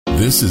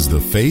This is the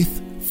Faith,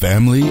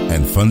 Family,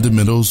 and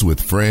Fundamentals with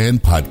Fran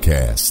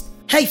podcast.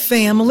 Hey,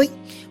 family.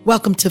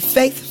 Welcome to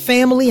Faith,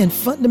 Family, and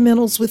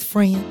Fundamentals with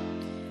Fran.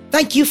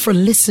 Thank you for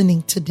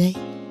listening today.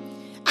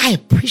 I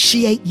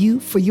appreciate you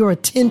for your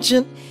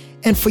attention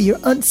and for your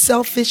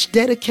unselfish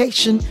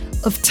dedication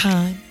of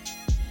time.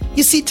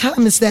 You see,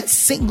 time is that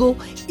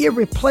single,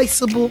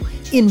 irreplaceable,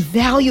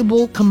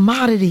 invaluable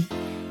commodity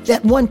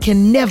that one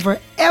can never,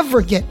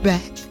 ever get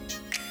back.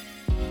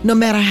 No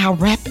matter how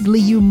rapidly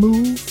you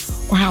move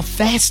or how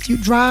fast you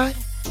drive,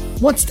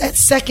 once that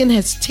second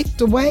has ticked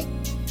away,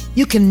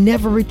 you can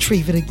never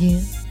retrieve it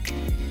again.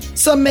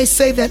 Some may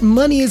say that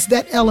money is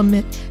that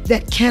element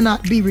that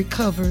cannot be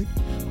recovered,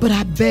 but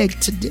I beg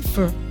to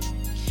differ.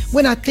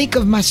 When I think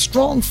of my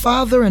strong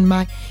father and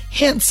my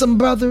handsome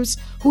brothers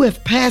who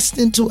have passed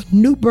into a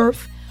new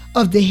birth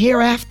of the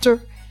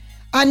hereafter,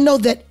 I know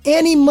that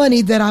any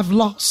money that I've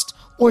lost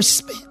or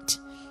spent,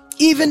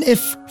 even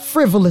if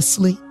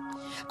frivolously,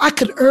 I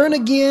could earn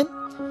again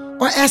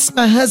or ask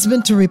my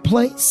husband to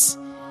replace.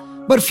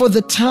 But for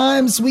the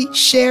times we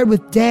shared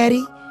with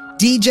Daddy,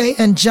 DJ,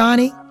 and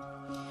Johnny,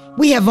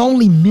 we have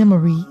only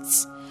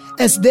memories,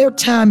 as their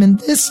time in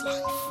this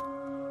life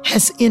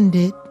has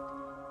ended.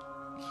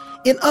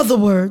 In other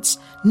words,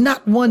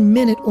 not 1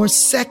 minute or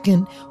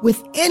second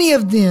with any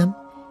of them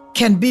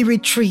can be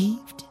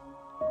retrieved.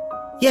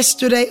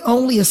 Yesterday,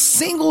 only a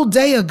single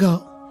day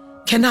ago,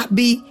 cannot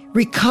be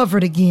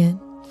recovered again,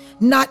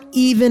 not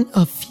even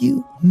a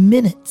few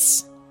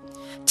minutes.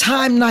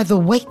 Time neither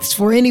waits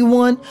for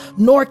anyone,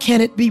 nor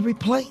can it be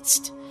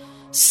replaced.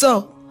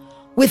 So,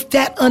 with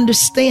that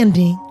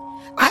understanding,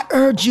 I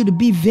urge you to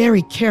be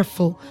very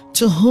careful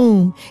to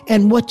whom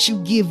and what you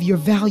give your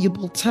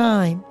valuable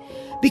time,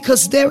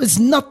 because there is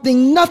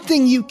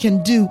nothing you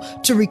can do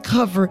to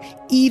recover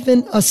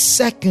even a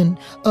second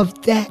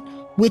of that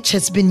which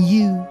has been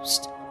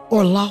used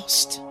or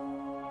lost.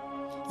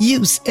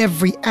 Use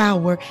every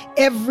hour,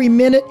 every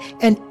minute,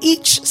 and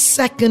each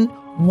second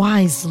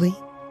wisely.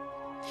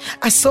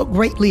 I so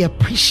greatly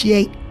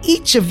appreciate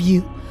each of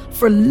you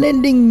for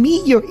lending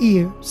me your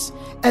ears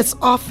as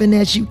often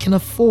as you can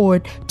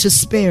afford to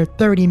spare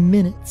 30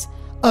 minutes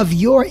of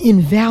your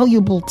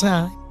invaluable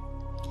time.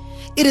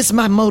 It is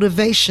my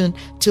motivation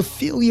to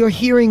fill your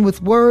hearing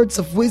with words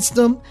of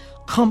wisdom,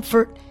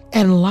 comfort,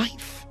 and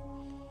life.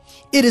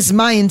 It is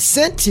my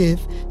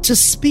incentive to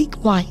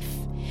speak life,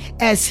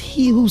 as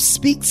he who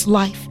speaks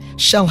life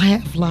shall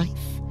have life.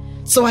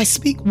 So I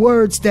speak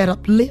words that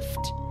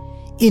uplift,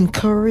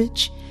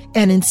 encourage,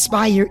 and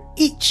inspire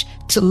each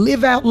to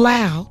live out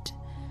loud,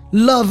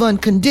 love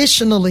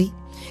unconditionally,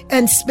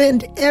 and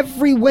spend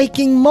every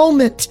waking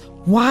moment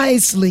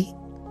wisely.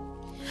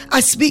 I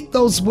speak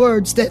those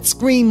words that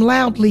scream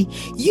loudly,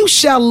 "You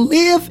shall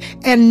live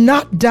and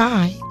not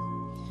die."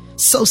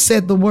 So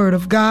said the word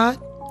of God.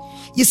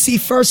 You see,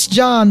 1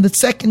 John, the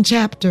 2nd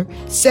chapter,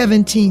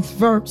 17th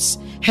verse,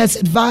 has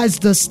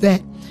advised us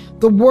that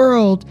the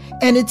world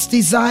and its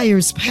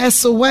desires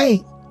pass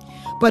away,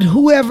 but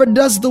whoever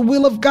does the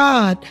will of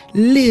God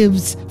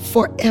lives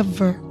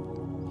forever.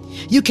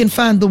 You can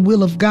find the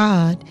will of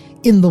God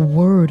in the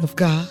Word of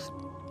God.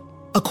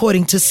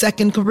 According to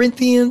 2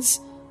 Corinthians,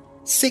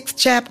 6th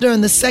chapter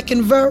and the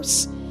 2nd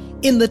verse,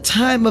 "In the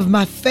time of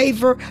my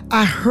favor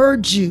I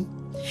heard you,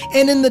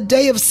 and in the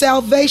day of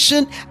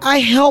salvation I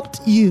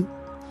helped you."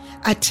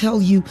 I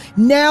tell you,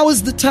 now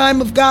is the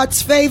time of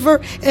God's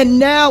favor, and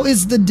now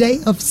is the day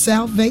of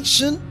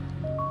salvation.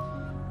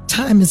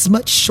 Time is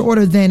much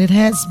shorter than it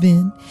has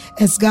been,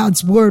 as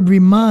God's word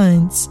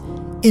reminds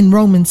in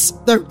Romans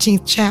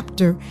 13th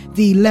chapter,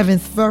 the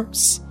 11th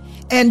verse.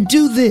 "And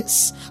do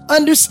this,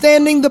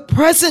 understanding the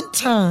present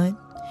time,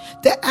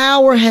 the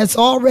hour has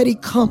already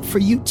come for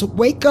you to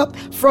wake up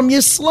from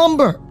your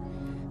slumber,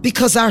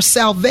 because our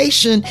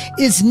salvation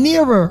is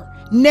nearer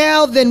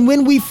now than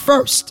when we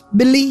first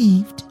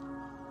believed."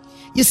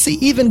 You see,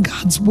 even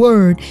God's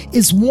word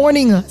is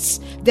warning us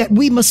that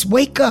we must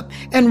wake up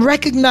and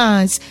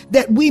recognize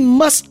that we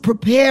must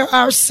prepare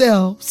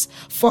ourselves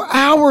for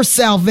our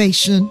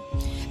salvation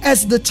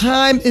as the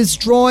time is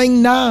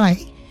drawing nigh.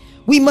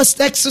 We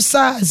must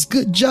exercise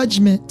good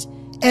judgment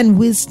and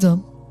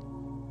wisdom.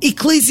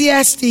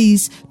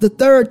 Ecclesiastes, the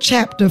 3rd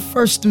chapter,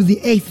 1st through the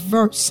 8th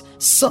verse,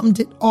 summed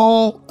it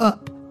all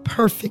up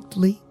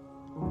perfectly.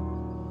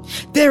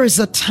 There is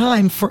a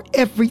time for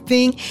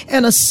everything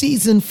and a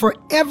season for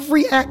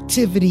every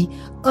activity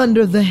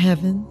under the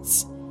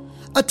heavens.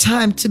 A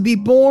time to be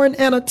born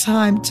and a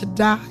time to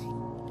die.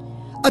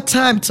 A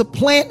time to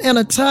plant and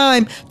a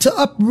time to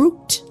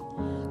uproot.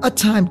 A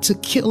time to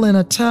kill and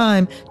a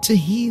time to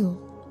heal.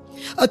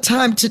 A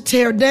time to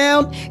tear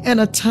down and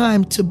a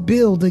time to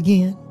build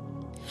again.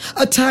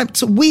 A time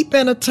to weep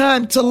and a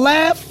time to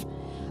laugh.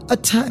 A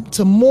time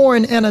to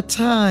mourn and a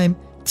time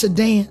to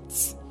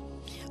dance.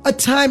 A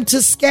time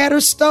to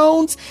scatter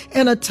stones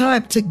and a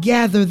time to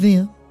gather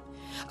them.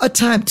 A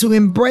time to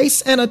embrace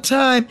and a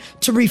time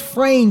to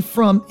refrain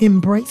from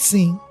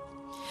embracing.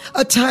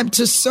 A time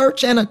to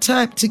search and a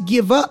time to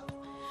give up.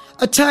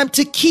 A time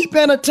to keep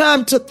and a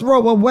time to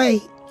throw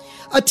away.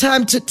 a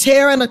time to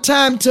tear and a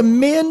time to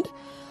mend,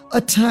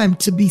 a time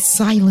to be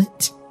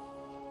silent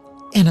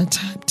and a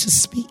time to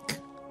speak,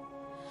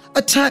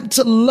 a time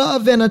to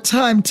love and a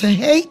time to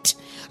hate,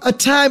 a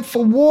time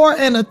for war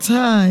and a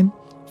time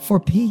for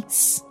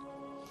peace.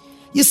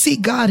 You see,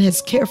 God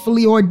has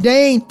carefully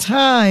ordained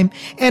time,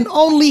 and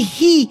only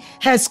He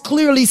has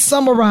clearly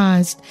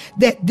summarized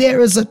that there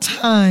is a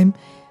time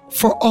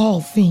for all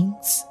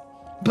things.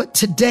 But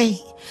today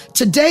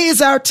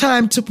is our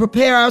time to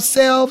prepare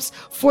ourselves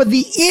for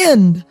the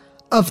end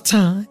of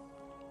time.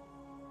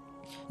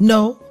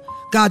 No,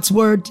 God's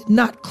word did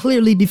not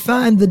clearly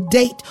define the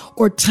date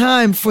or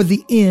time for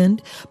the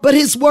end, but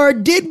His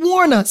word did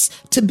warn us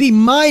to be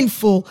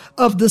mindful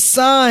of the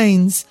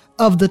signs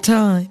of the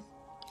time.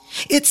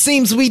 It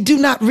seems we do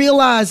not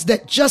realize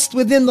that just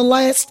within the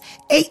last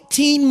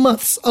 18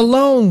 months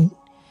alone,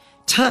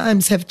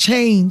 times have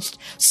changed.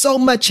 So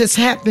much has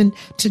happened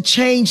to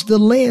change the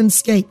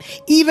landscape,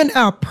 even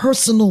our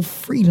personal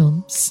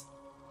freedoms.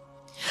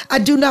 I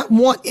do not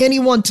want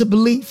anyone to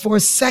believe for a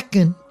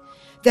second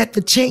that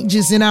the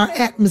changes in our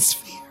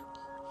atmosphere,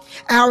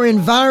 our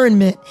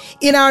environment,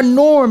 in our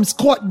norms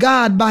caught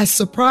God by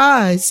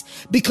surprise,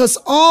 because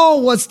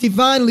all was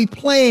divinely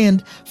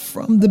planned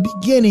from the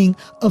beginning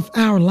of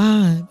our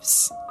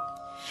lives.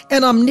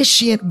 An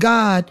omniscient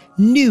God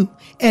knew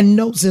and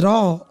knows it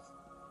all.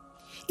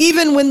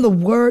 Even when the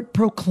word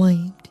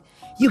proclaimed,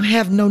 "You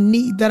have no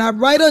need that I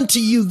write unto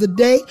you the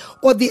day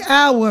or the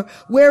hour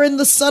wherein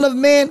the Son of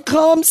Man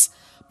comes,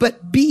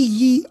 but be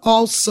ye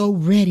also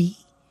ready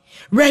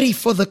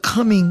for the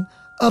coming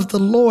of the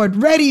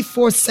Lord, ready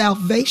for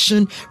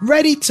salvation,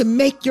 ready to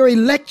make your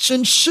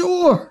election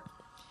sure,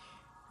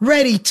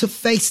 ready to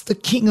face the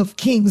King of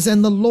Kings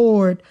and the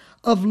Lord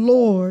of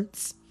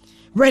Lords,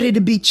 ready to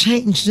be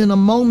changed in a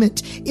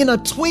moment, in a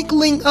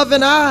twinkling of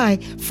an eye,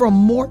 from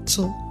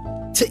mortal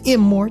to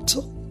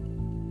immortal."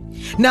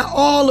 Now,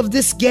 all of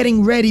this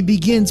getting ready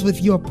begins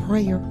with your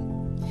prayer,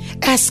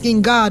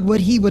 asking God what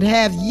He would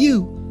have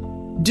you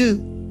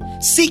do,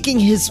 seeking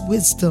His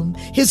wisdom,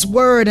 His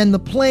word, and the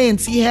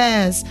plans He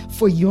has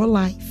for your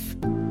life.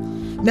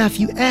 Now, if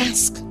you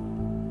ask,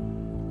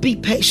 be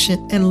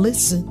patient and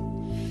listen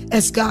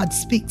as God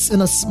speaks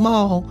in a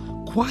small,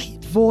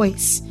 quiet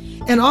voice.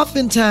 And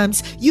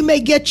oftentimes, you may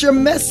get your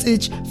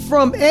message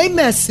from a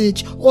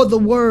message or the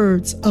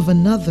words of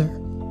another.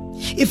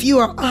 If you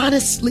are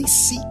honestly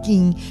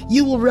seeking,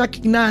 you will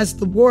recognize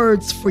the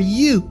words for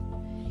you,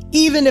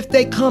 even if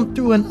they come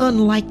through an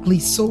unlikely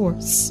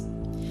source.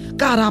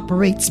 God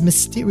operates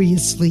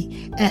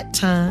mysteriously at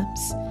times,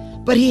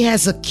 but He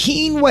has a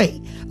keen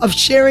way of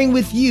sharing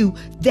with you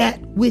that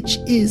which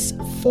is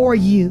for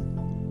you.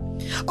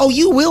 Oh,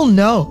 you will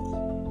know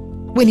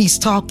when He's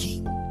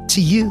talking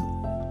to you.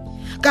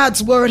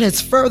 God's word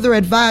has further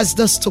advised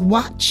us to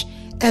watch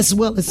as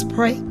well as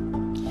pray.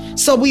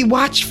 So we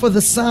watch for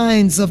the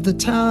signs of the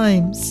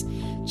times.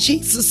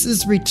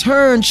 Jesus'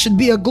 return should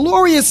be a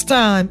glorious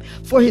time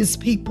for His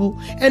people,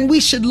 and we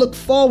should look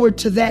forward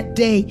to that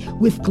day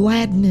with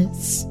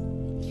gladness.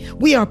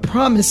 We are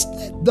promised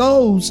that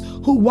those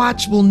who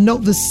watch will know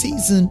the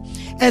season,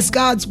 as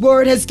God's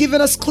word has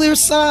given us clear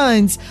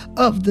signs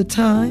of the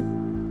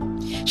time,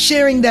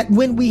 sharing that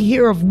when we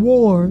hear of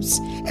wars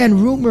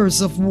and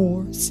rumors of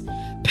wars,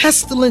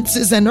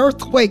 pestilences and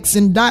earthquakes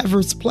in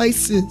diverse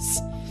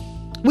places,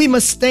 we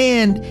must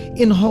stand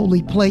in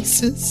holy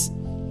places,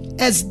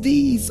 as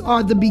these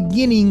are the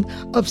beginning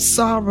of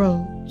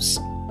sorrows.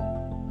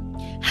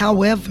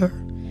 However,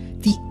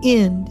 the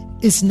end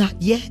is not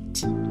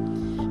yet.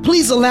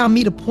 Please allow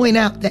me to point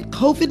out that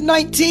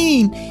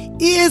COVID-19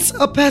 is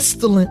a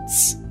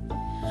pestilence.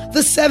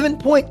 The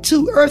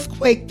 7.2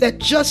 earthquake that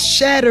just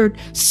shattered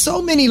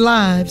so many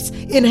lives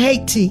in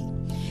Haiti,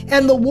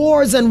 and the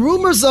wars and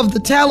rumors of the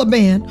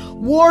Taliban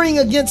warring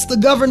against the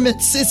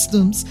government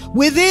systems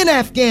within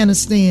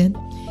Afghanistan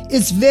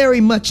is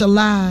very much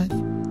alive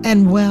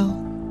and well.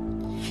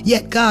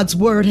 Yet God's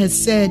word has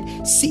said,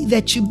 "See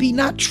that you be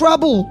not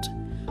troubled,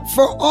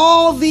 for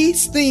all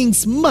these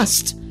things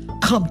must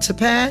come to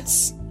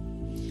pass."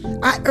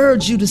 I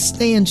urge you to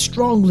stand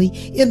strongly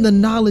in the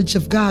knowledge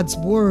of God's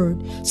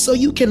word so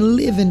you can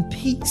live in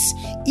peace,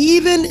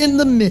 even in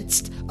the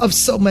midst of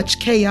so much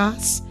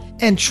chaos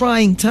and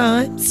trying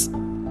times.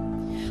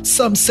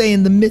 Some say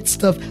in the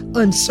midst of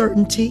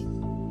uncertainty,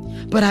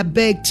 but I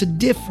beg to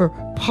differ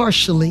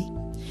partially,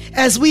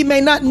 as we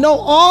may not know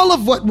all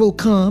of what will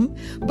come,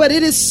 but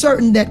it is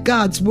certain that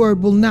God's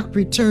word will not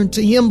return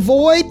to Him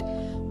void,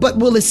 but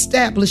will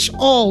establish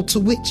all to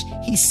which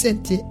He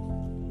sent it.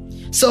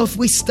 So if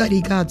we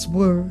study God's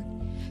word,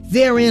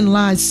 therein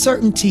lies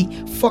certainty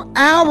for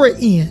our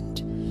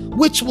end,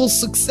 which will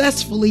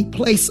successfully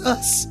place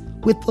us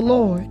with the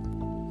Lord.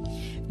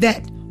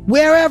 That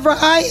wherever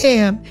I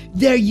am,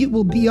 there you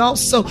will be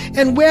also.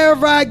 And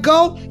wherever I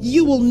go,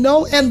 you will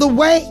know, and the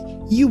way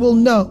you will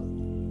know.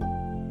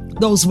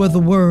 Those were the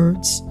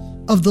words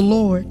of the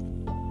Lord.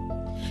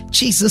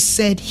 Jesus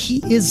said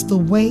He is the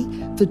way,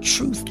 the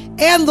truth,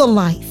 and the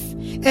life,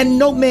 and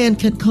no man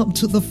can come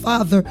to the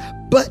Father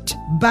but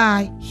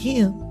by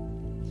Him.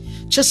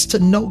 Just to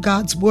know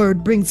God's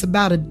word brings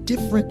about a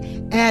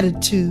different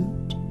attitude,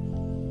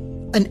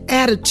 an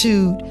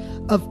attitude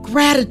of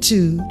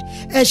gratitude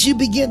as you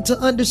begin to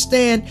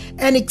understand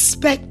and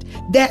expect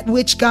that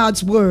which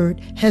God's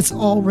word has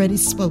already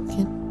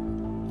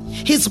spoken.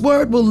 His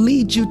word will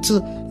lead you to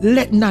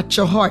let not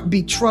your heart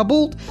be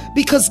troubled,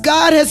 because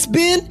God has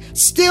been,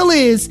 still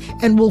is,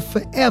 and will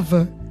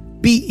forever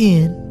be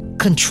in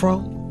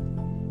control.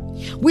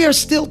 We are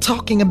still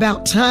talking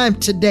about time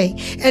today,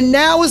 and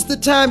now is the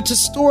time to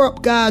store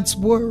up God's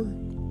word.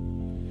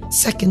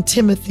 2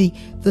 Timothy,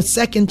 the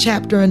 2nd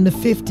chapter and the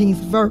 15th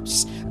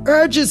verse,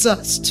 urges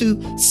us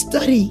to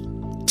study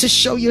to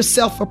show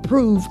yourself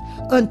approved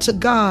unto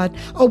God,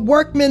 a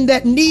workman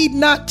that need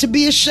not to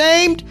be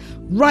ashamed,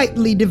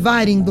 rightly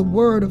dividing the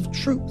word of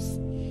truth.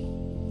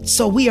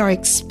 So we are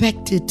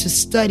expected to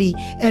study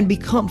and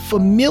become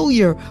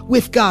familiar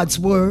with God's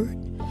word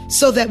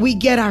so that we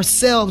get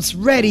ourselves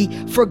ready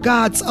for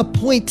God's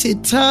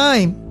appointed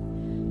time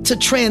to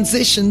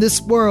transition this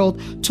world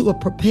to a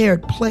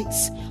prepared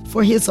place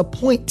for his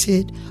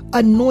appointed,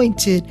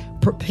 anointed,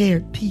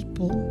 prepared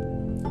people.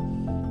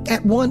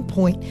 At one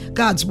point,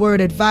 God's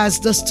word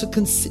advised us to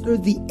consider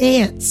the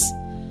ants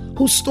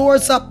who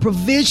stores up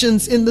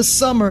provisions in the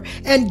summer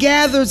and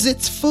gathers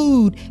its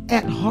food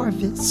at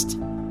harvest.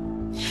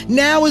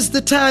 Now is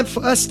the time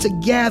for us to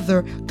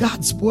gather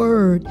God's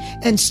word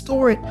and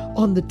store it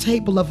on the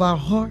table of our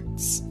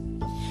hearts.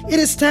 It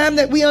is time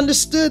that we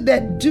understood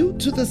that due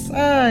to the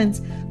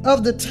signs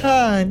of the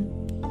time,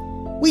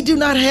 we do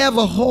not have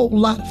a whole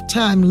lot of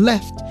time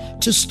left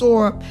to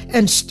store up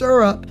and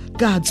stir up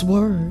God's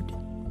word.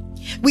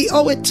 We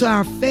owe it to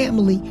our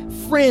family,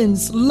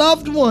 friends,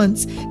 loved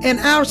ones, and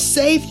our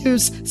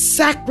Savior's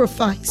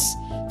sacrifice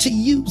to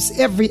use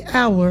every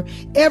hour,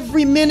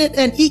 every minute,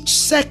 and each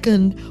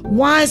second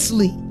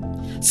wisely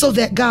so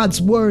that God's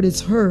word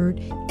is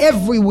heard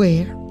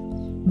everywhere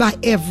by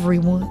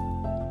everyone.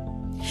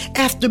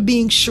 After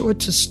being sure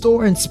to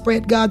store and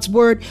spread God's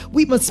word,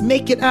 we must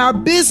make it our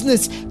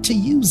business to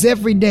use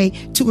every day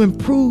to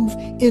improve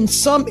in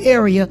some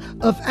area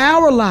of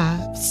our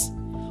lives,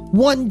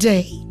 one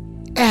day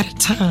at a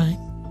time.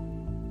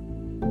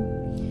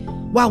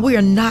 While we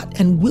are not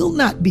and will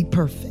not be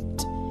perfect,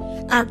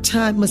 our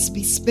time must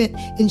be spent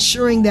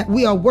ensuring that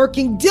we are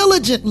working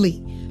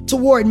diligently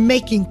toward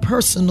making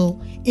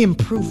personal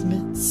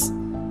improvements.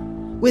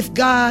 With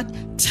God,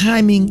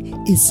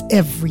 timing is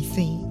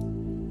everything.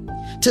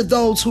 To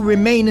those who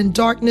remain in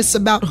darkness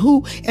about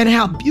who and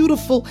how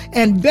beautiful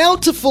and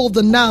bountiful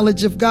the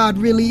knowledge of God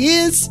really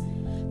is,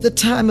 the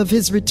time of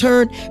his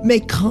return may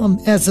come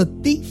as a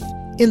thief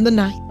in the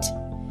night.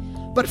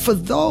 But for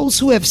those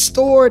who have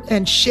stored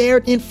and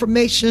shared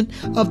information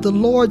of the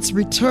Lord's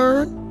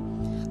return,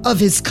 of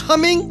his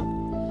coming,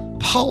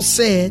 Paul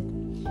said,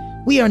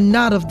 we are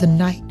not of the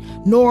night,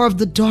 nor of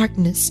the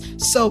darkness.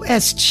 So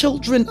as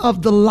children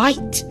of the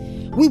light,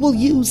 we will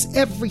use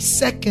every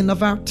second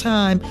of our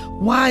time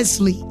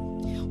wisely.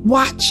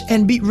 Watch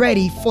and be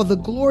ready for the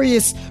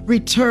glorious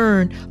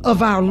return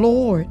of our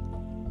Lord.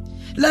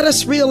 Let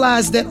us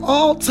realize that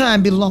all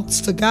time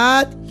belongs to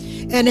God,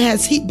 and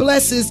as he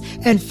blesses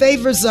and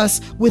favors us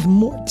with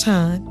more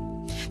time,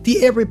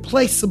 the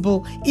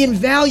irreplaceable,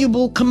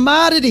 invaluable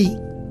commodity,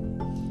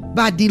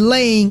 by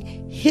delaying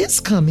his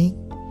coming,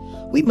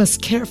 we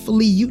must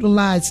carefully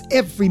utilize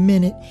every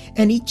minute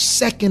and each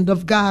second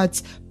of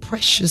God's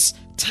precious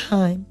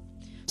time,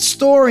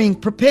 storing,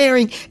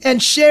 preparing,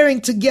 and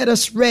sharing to get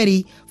us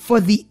ready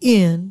for the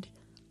end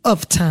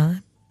of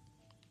time.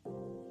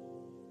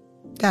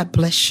 God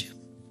bless you.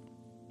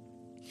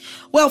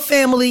 Well,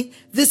 family,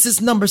 this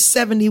is number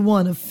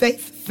 71 of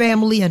Faith,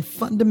 Family, and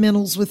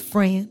Fundamentals with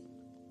Fran.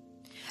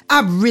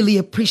 I really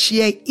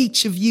appreciate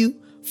each of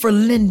you for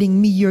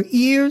lending me your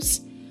ears,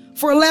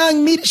 for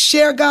allowing me to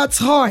share God's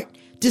heart,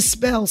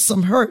 dispel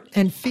some hurt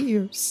and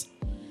fears.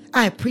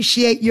 I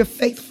appreciate your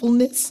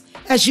faithfulness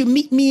as you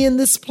meet me in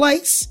this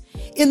place,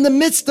 in the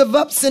midst of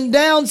ups and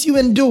downs you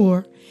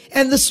endure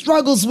and the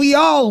struggles we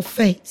all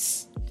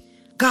face.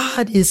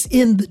 God is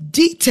in the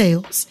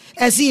details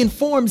as he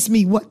informs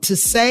me what to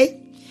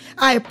say.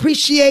 I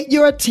appreciate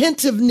your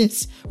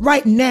attentiveness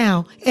right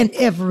now and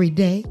every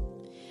day.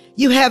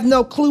 You have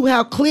no clue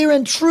how clear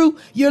and true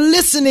your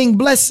listening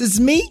blesses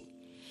me.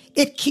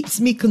 It keeps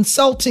me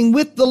consulting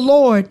with the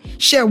Lord,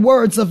 share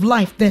words of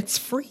life that's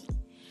free.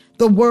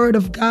 The word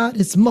of God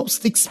is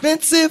most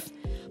expensive,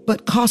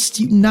 but costs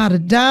you not a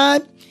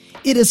dime.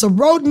 It is a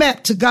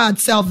roadmap to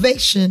God's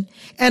salvation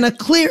and a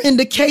clear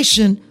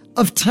indication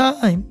of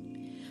time.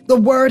 The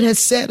word has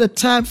set a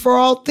time for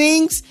all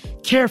things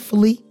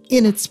carefully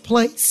in its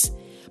place.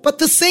 But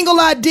the single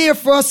idea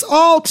for us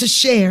all to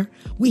share,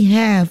 we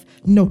have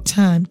no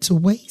time to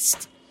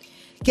waste.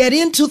 Get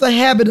into the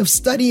habit of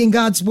studying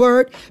God's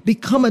word.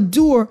 Become a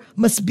doer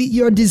must be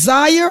your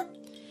desire.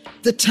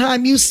 The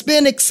time you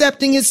spend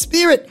accepting his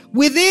spirit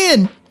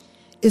within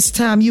is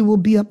time you will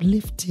be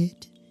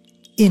uplifted,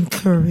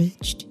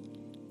 encouraged,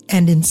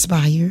 and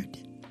inspired.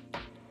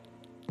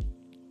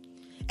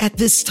 At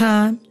this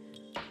time,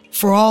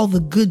 for all the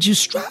good you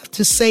strive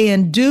to say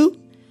and do,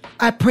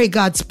 I pray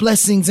God's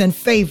blessings and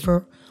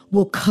favor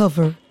will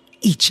cover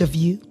each of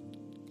you.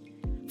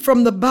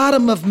 From the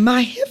bottom of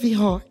my heavy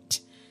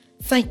heart,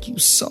 thank you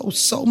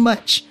so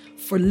much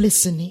for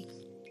listening.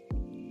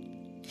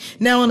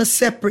 Now, on a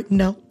separate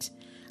note,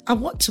 I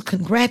want to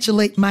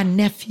congratulate my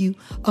nephew,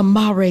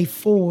 Amare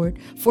Ford,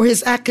 for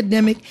his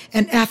academic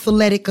and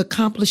athletic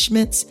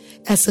accomplishments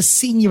as a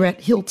senior at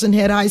Hilton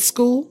Head High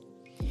School.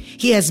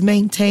 He has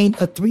maintained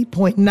a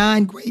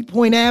 3.9 grade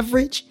point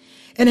average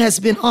and has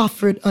been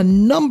offered a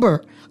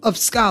number of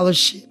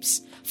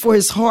scholarships for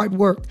his hard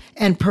work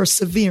and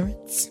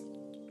perseverance.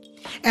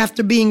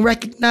 After being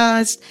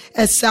recognized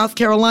as South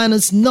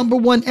Carolina's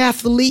 #1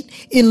 athlete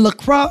in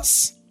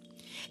lacrosse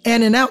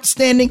and an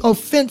outstanding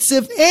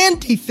offensive and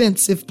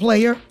defensive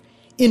player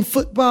in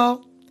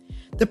football,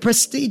 the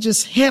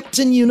prestigious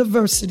Hampton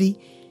University,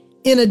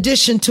 in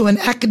addition to an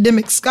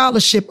academic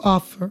scholarship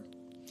offer,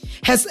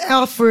 has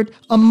offered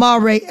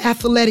Amare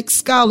athletic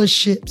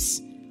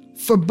scholarships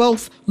for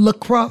both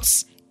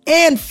lacrosse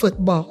and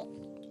football.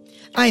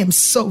 I am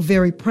so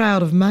very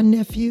proud of my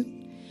nephew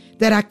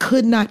that I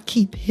could not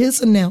keep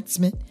his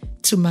announcement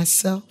to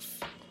myself.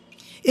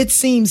 It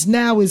seems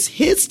now is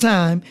his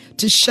time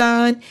to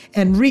shine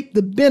and reap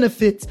the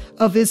benefits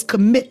of his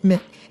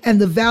commitment and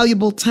the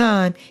valuable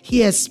time he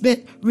has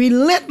spent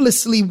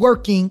relentlessly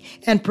working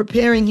and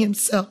preparing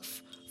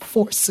himself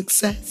for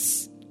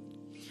success.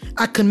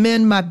 I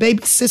commend my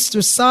baby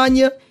sister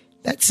Sonia,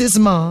 that's his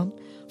mom,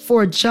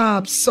 for a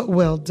job so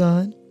well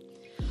done.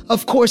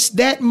 Of course,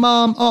 that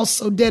mom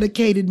also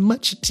dedicated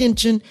much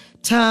attention,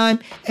 time,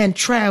 and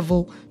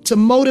travel to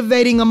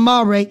motivating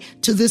Amare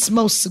to this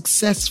most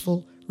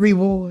successful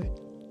reward.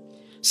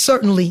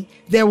 Certainly,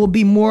 there will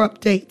be more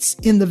updates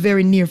in the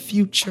very near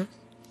future.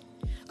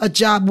 A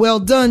job well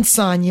done,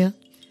 Sonia.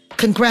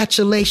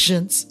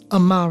 Congratulations,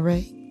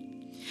 Amare.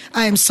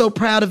 I am so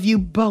proud of you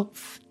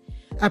both.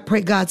 I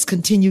pray God's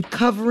continued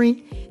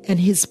covering and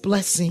his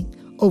blessing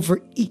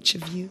over each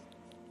of you.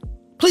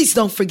 Please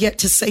don't forget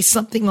to say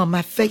something on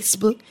my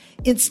Facebook,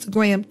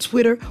 Instagram,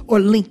 Twitter, or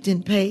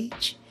LinkedIn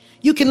page.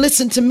 You can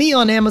listen to me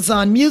on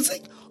Amazon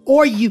Music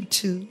or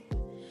YouTube.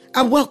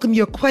 I welcome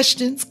your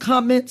questions,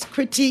 comments,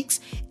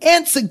 critiques,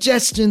 and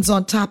suggestions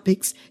on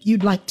topics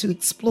you'd like to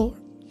explore.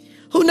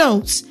 Who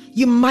knows,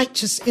 you might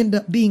just end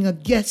up being a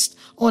guest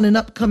on an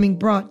upcoming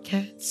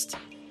broadcast.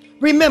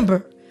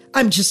 Remember,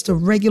 I'm just a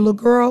regular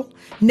girl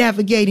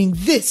navigating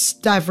this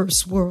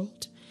diverse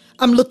world.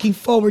 I'm looking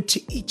forward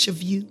to each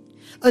of you.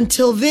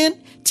 Until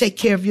then, take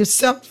care of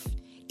yourself,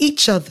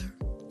 each other,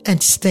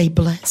 and stay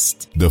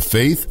blessed. The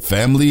Faith,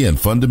 Family, and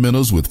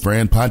Fundamentals with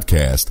Fran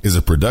podcast is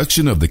a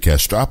production of the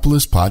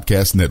Castropolis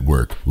Podcast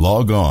Network.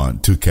 Log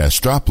on to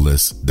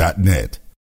castropolis.net.